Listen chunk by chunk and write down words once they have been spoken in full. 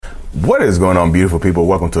What is going on, beautiful people?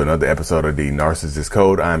 Welcome to another episode of the Narcissist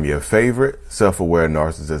Code. I'm your favorite self-aware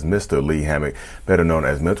narcissist, Mr. Lee Hammock, better known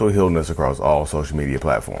as Mental Healness across all social media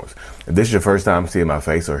platforms. If this is your first time seeing my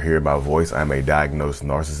face or hearing my voice, I'm a diagnosed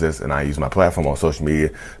narcissist, and I use my platform on social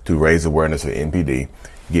media to raise awareness of NPD,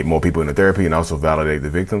 get more people into therapy, and also validate the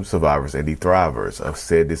victims, survivors, and the thrivers of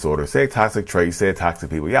said disorder, said toxic traits, said toxic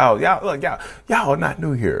people. Y'all are not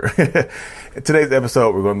new here. In today's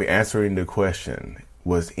episode, we're going to be answering the question: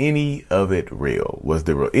 was any of it real? Was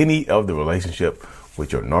any of the relationship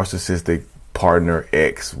with your narcissistic partner,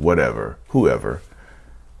 ex, whatever, whoever,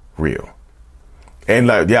 real? And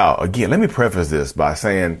y'all, again, let me preface this by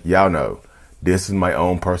saying, y'all know, this is my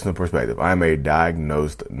own personal perspective. I'm a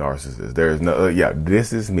diagnosed narcissist. There is no,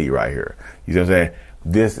 this is me right here. You know what I'm saying?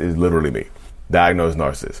 This is literally me, diagnosed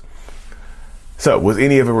narcissist. So was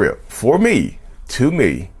any of it real? For me, to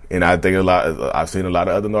me, and I think I've seen a lot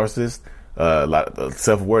of other narcissists, a lot of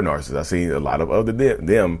self-aware narcissists. I've seen a lot of other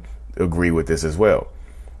them agree with this as well.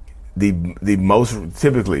 The most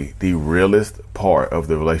typically the realest part of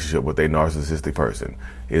the relationship with a narcissistic person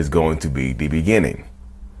is going to be the beginning.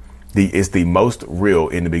 It's the most real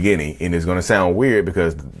in the beginning, and it's going to sound weird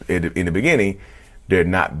because in the beginning they're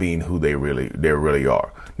not being who they really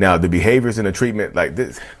are. Now the behaviors and the treatment like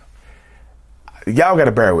this, y'all got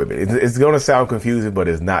to bear with me. It's going to sound confusing, but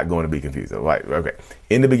it's not going to be confusing. Like, okay,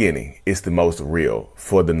 in the beginning, it's the most real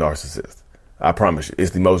for the narcissist. I promise you,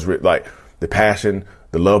 it's the most real, like the passion,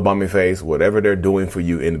 the love bombing phase, whatever they're doing for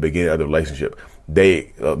you in the beginning of the relationship.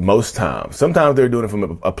 They most times, sometimes they're doing it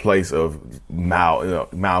from a place of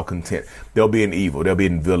malcontent. They'll be in evil, they'll be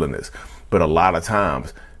in villainous, but a lot of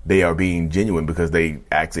times they are being genuine because they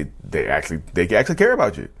actually care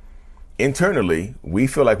about you. Internally, we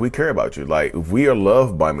feel like we care about you. Like if we are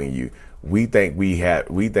love bombing you, we think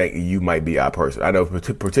you might be our person. I know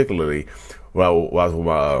particularly when I was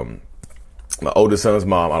with my oldest son's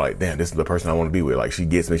mom, I'm like, damn, this is the person I want to be with. Like she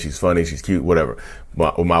gets me, she's funny, she's cute, whatever.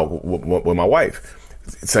 With my wife,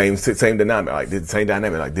 same dynamic. Like the same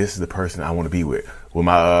dynamic. Like this is the person I want to be with. With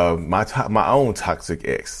my own toxic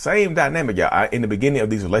ex, same dynamic, y'all. In the beginning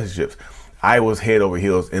of these relationships, I was head over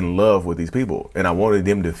heels in love with these people, and I wanted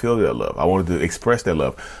them to feel their love. I wanted to express their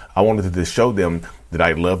love. I wanted to show them that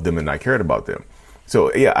I loved them and I cared about them.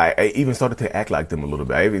 So yeah, I even started to act like them a little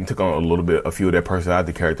bit. I even took on a few of their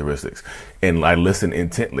personality characteristics, and I listened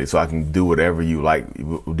intently so I can do whatever you like.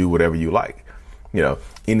 Do whatever you like. You know,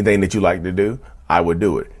 anything that you like to do, I would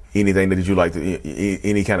do it. Anything that you like to,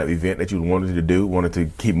 any kind of event that you wanted to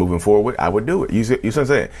keep moving forward with, I would do it. You see what I'm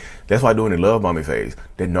saying? That's why during the love bombing phase,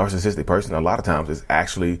 that narcissistic person, a lot of times is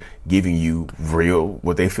actually giving you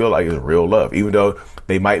what they feel like is real love, even though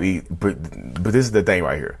they might be, but this is the thing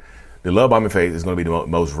right here. The love bombing phase is going to be the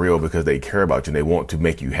most real because they care about you and they want to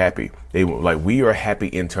make you happy. We are happy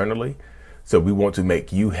internally. So we want to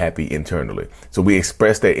make you happy internally. So we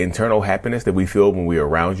express that internal happiness that we feel when we're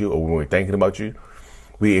around you or when we're thinking about you.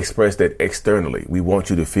 We express that externally. We want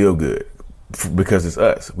you to feel good because it's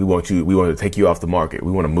us. We want to take you off the market.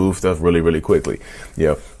 We want to move stuff really, really quickly. You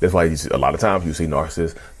know, that's why a lot of times you see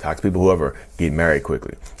narcissists, toxic people, whoever, get married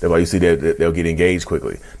quickly. That's why you see that they'll get engaged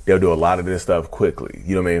quickly. They'll do a lot of this stuff quickly.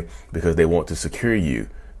 You know what I mean? Because they want to secure you,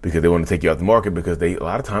 because they want to take you off the market, because a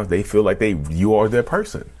lot of times they feel like you are their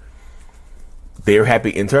person. They're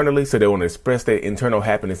happy internally, so they want to express their internal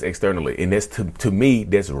happiness externally. And that's to me,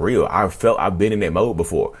 that's real. I've been in that mode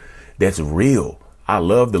before. That's real. I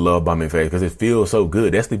love the love bombing phase because it feels so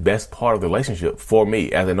good. That's the best part of the relationship for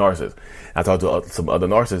me as a narcissist. I talked to some other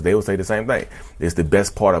narcissists. They will say the same thing. It's the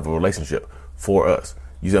best part of a relationship for us.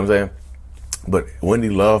 You see what I'm saying? But when the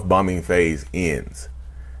love bombing phase ends,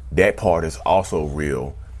 that part is also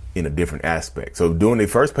real in a different aspect. So during the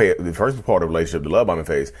first part of the relationship, the love bombing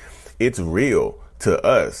phase, it's real to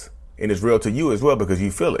us and it's real to you as well because you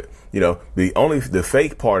feel it. You know, the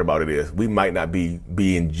fake part about it is we might not be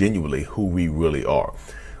being genuinely who we really are.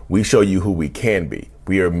 We show you who we can be.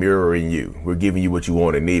 We are mirroring you. We're giving you what you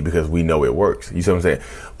want and need because we know it works. You see what I'm saying?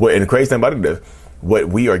 And the crazy thing about it is what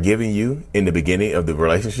we are giving you in the beginning of the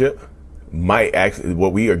relationship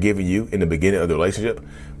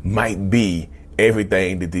might be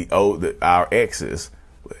everything that our exes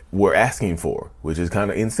were asking for, which is kind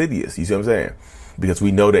of insidious. You see what I'm saying? Because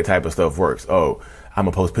we know that type of stuff works. Oh, I'm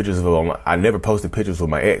gonna post pictures I never posted pictures with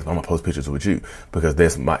my ex, but I'm gonna post pictures with you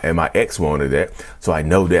because my ex wanted that. So I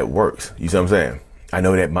know that works. You see what I'm saying? I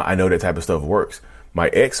know that type of stuff works. My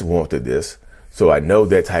ex wanted this, so I know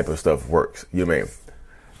that type of stuff works. You know what I mean?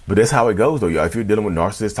 But that's how it goes though, y'all. If you're dealing with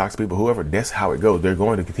narcissists, toxic people, whoever, that's how it goes. They're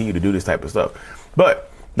going to continue to do this type of stuff.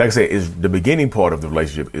 But like I said, the beginning part of the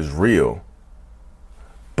relationship is real.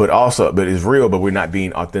 but it's real, but we're not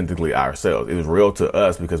being authentically ourselves. It's real to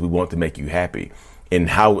us because we want to make you happy. And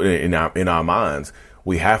how in our minds,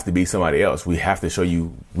 we have to be somebody else. We have to show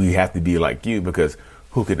you, we have to be like you, because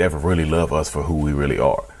who could ever really love us for who we really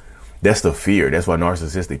are? That's the fear. That's why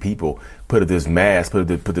narcissistic people put this mask, put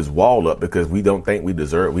this wall up, because we don't think we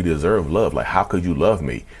deserve love. Like, how could you love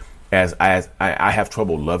me? As I have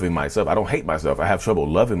trouble loving myself. I don't hate myself. I have trouble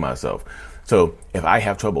loving myself. So if I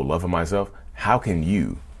have trouble loving myself, how can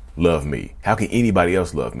you love me? How can anybody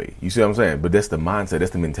else love me? You see what I'm saying? But that's the mindset.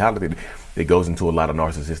 That's the mentality that goes into a lot of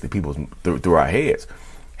narcissistic people through our heads.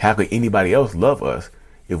 How could anybody else love us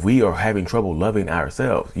if we are having trouble loving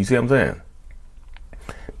ourselves? You see what I'm saying?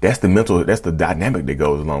 That's the dynamic that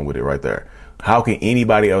goes along with it right there. How can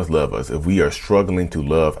anybody else love us if we are struggling to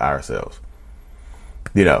love ourselves?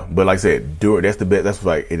 You know, but like I said, that's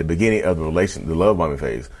like at the beginning of the love bombing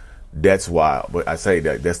phase. That's why, but I say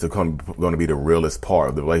that's going to be the realest part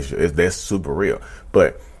of the relationship. That's super real.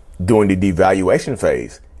 But during the devaluation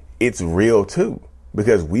phase, it's real too,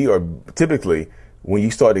 because we are typically, when you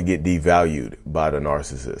start to get devalued by the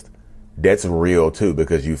narcissist, that's real too,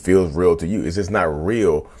 because you feel real to you. It's just not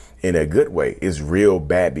real in a good way. It's real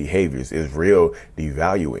bad behaviors. It's real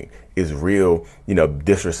devaluing. It's real,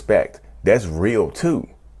 disrespect. That's real too.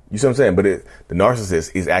 You see what I'm saying? But the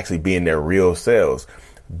narcissist is actually being their real selves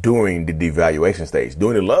during the devaluation stage.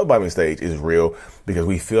 During the love bombing stage is real because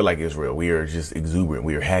we feel like it's real. We are just exuberant.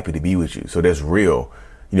 We are happy to be with you. So that's real.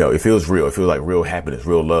 It feels real. It feels like real happiness,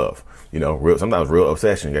 real love, sometimes real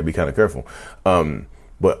obsession. You gotta be kind of careful.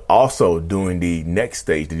 But also during the next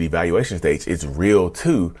stage, the devaluation stage, it's real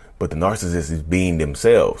too, but the narcissist is being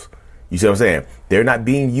themselves. You see what I'm saying? They're not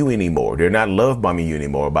being you anymore. They're not love bombing you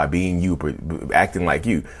anymore by being you, acting like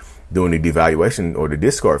you. During the devaluation or the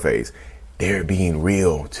discard phase, they're being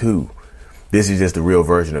real too. This is just the real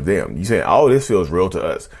version of them. You say, oh, this feels real to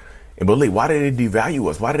us. And believe, why did they devalue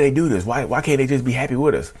us? Why did they do this? Why can't they just be happy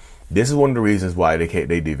with us? This is one of the reasons why they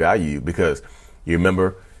devalue you, because you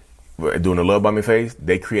remember during the love bombing phase,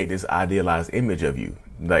 they create this idealized image of you.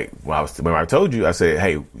 Like when I told you, I said,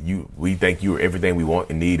 hey, we think you're everything we want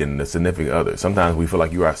and need in a significant other. Sometimes we feel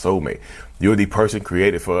like you're our soulmate. You're the person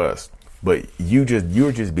created for us, but you're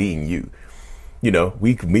just being you.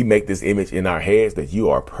 We make this image in our heads that you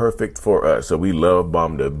are perfect for us. So we love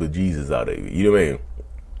bomb the bejesus out of you. You know what I mean?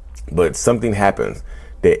 But something happens.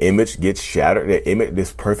 That image gets shattered.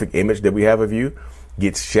 This perfect image that we have of you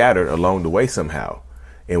gets shattered along the way somehow.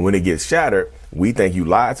 And when it gets shattered, we think you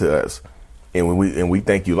lied to us. And when we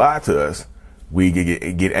think you lied to us, we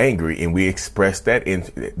get angry, and we express that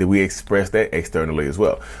externally as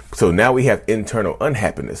well. So now we have internal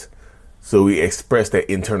unhappiness. So we express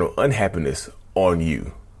that internal unhappiness on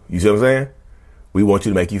you. You see what I'm saying? We want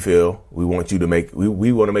you to make you feel. We want to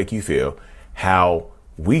make you feel how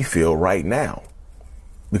we feel right now,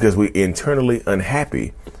 because we're internally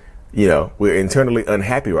unhappy. We're internally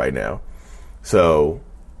unhappy right now. So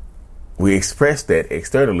we express that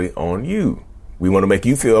externally on you. We want to make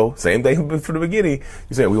you feel, same thing from the beginning.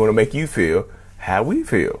 You said we want to make you feel how we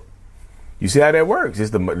feel. You see how that works?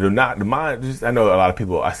 It's the mind. I know a lot of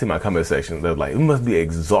people, I see my comment section, they're like, it must be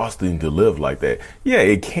exhausting to live like that. Yeah,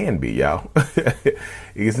 it can be, y'all.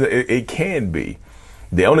 It can be.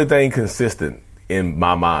 The only thing consistent in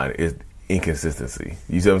my mind is inconsistency.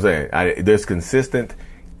 You see what I'm saying? There's consistent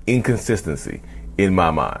inconsistency in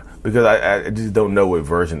my mind, because I just don't know what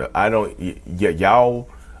version of, y'all,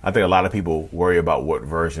 I think a lot of people worry about what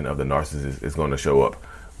version of the narcissist is going to show up.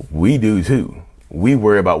 We do too. We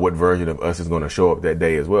worry about what version of us is going to show up that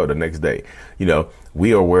day as well, the next day.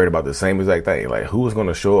 We are worried about the same exact thing. Like, who is going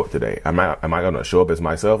to show up today? Am I going to show up as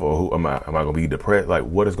myself, or who am I going to be depressed? Like,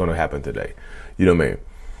 what is going to happen today? You know what I mean?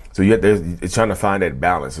 So it's trying to find that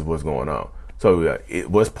balance of what's going on. So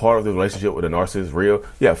it was part of the relationship with the narcissist real.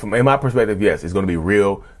 Yeah, in my perspective, yes, it's going to be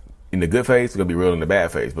real in the good phase. It's going to be real in the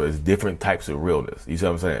bad phase, but it's different types of realness. You see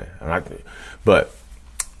what I'm saying? But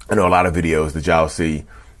I know a lot of videos that y'all see.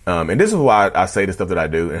 And this is why I say the stuff that I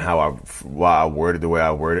do, and why I word it the way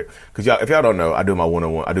I word it. Because if y'all don't know, I do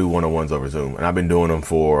one-on-ones over Zoom, and I've been doing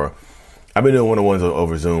one-on-ones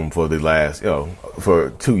over Zoom for the last,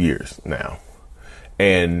 for 2 years now.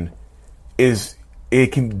 And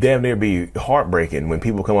it can damn near be heartbreaking when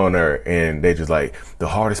people come on there and they just like, the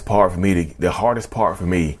hardest part for me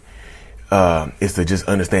is to just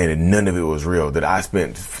understand that none of it was real, that I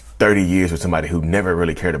spent 30 years with somebody who never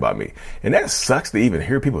really cared about me. And that sucks to even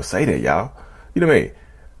hear people say that, y'all. You know what I mean?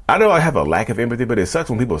 I know I have a lack of empathy, but it sucks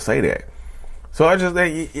when people say that. So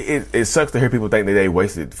it sucks to hear people think that they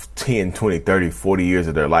wasted 10, 20, 30, 40 years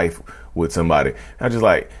of their life with somebody. I just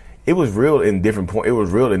like, it was real in different points. It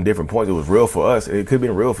was real in different points. It was real for us, and it could have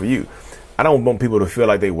been real for you. I don't want people to feel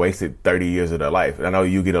like they wasted 30 years of their life. And I know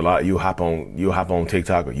you get a lot. You hop on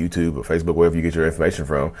TikTok or YouTube or Facebook, wherever you get your information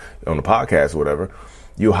from, on the podcast or whatever.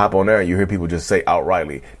 You hop on there and you hear people just say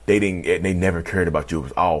outrightly they never cared about you. It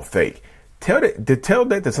was all fake. Tell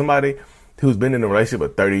that to somebody who's been in a relationship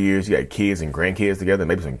for 30 years. You got kids and grandkids together,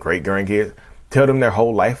 maybe some great grandkids. Tell them their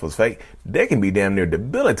whole life was fake. They can be damn near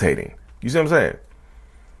debilitating. You see what I'm saying?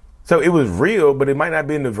 So it was real, but it might not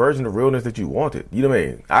be in the version of realness that you wanted. You know what I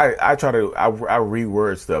mean? I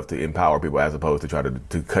reword stuff to empower people as opposed to try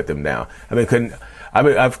to cut them down.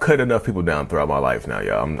 I've cut enough people down throughout my life now,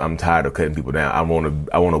 y'all. I'm tired of cutting people down. I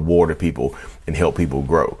want to water people and help people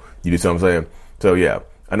grow. You know what I'm saying? So yeah,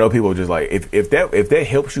 I know people are just like, if that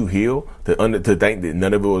helps you heal to think that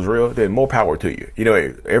none of it was real, then more power to you. You know,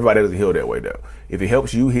 everybody doesn't heal that way though. If it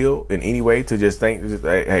helps you heal in any way to just think,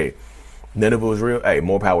 hey, none of it was real, hey,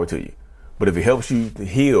 more power to you. But if it helps you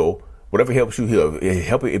heal, whatever helps you heal,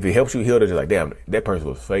 if it helps you heal, they're just like, damn, that person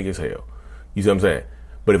was fake as hell. You see what I'm saying?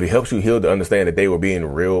 But if it helps you heal to understand that they were being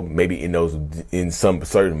real, maybe in some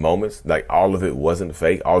certain moments, like all of it wasn't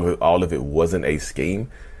fake, all of it wasn't a scheme,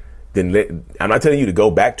 then I'm not telling you to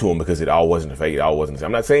go back to them because it all wasn't fake, it all wasn't.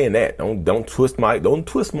 I'm not saying that. Don't twist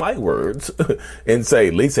my words and say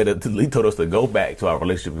Lee told us to go back to our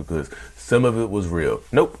relationship because some of it was real.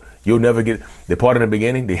 Nope. You'll never get the part in the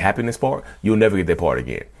beginning, the happiness part. You'll never get that part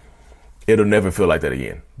again. It'll never feel like that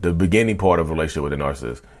again. The beginning part of a relationship with a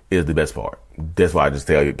narcissist is the best part. That's why I just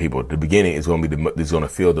tell you people the beginning is going to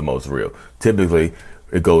feel the most real. Typically,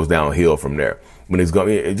 it goes downhill from there. When it's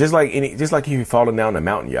going, just like if you're falling down a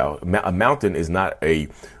mountain, y'all. A mountain is not a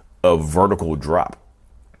vertical drop.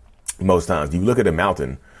 Most times, you look at a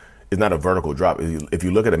mountain, it's not a vertical drop. If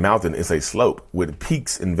you look at a mountain, it's a slope with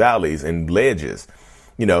peaks and valleys and ledges.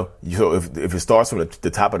 You know, so if it starts from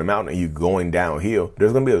the top of the mountain and you're going downhill,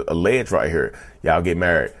 there's going to be a ledge right here. Y'all get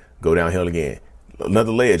married, go downhill again.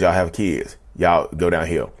 Another ledge, y'all have kids, y'all go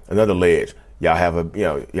downhill. Another ledge, y'all have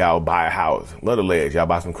y'all buy a house. Another ledge, y'all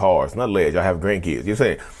buy some cars. Another ledge, y'all have grandkids. You know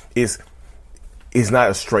what I'm saying? It's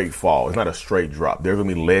not a straight fall. It's not a straight drop. There's going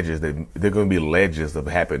to be ledges of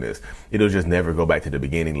happiness. It'll just never go back to the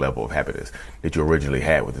beginning level of happiness that you originally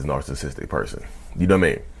had with this narcissistic person. You know what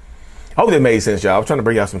I mean? I hope that made sense, y'all. I was trying to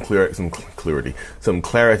bring out some clarity,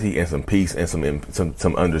 and some peace and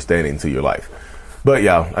some understanding to your life. But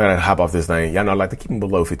y'all, I gotta hop off this thing. Y'all know I like to keep them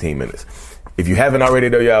below 15 minutes. If you haven't already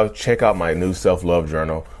though, y'all, check out my new self-love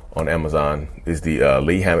journal on Amazon. It's the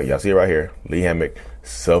Lee Hammock. Y'all see it right here. Lee Hammock,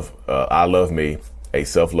 I Love Me, a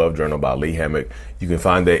self-love journal by Lee Hammock. You can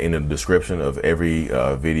find that in the description of every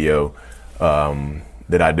video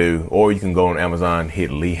that I do, or you can go on Amazon,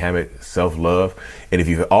 hit Lee Hammock Self-Love. And if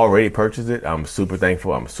you've already purchased it, I'm super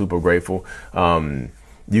thankful. I'm super grateful.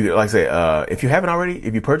 You like I say, if you haven't already,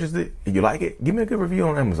 if you purchased it, if you like it, give me a good review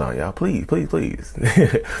on Amazon, y'all. Please, please, please.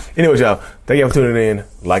 Anyways, y'all, thank y'all for tuning in.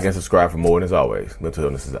 Like and subscribe for more. And as always, mental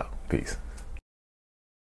illness is out. Peace.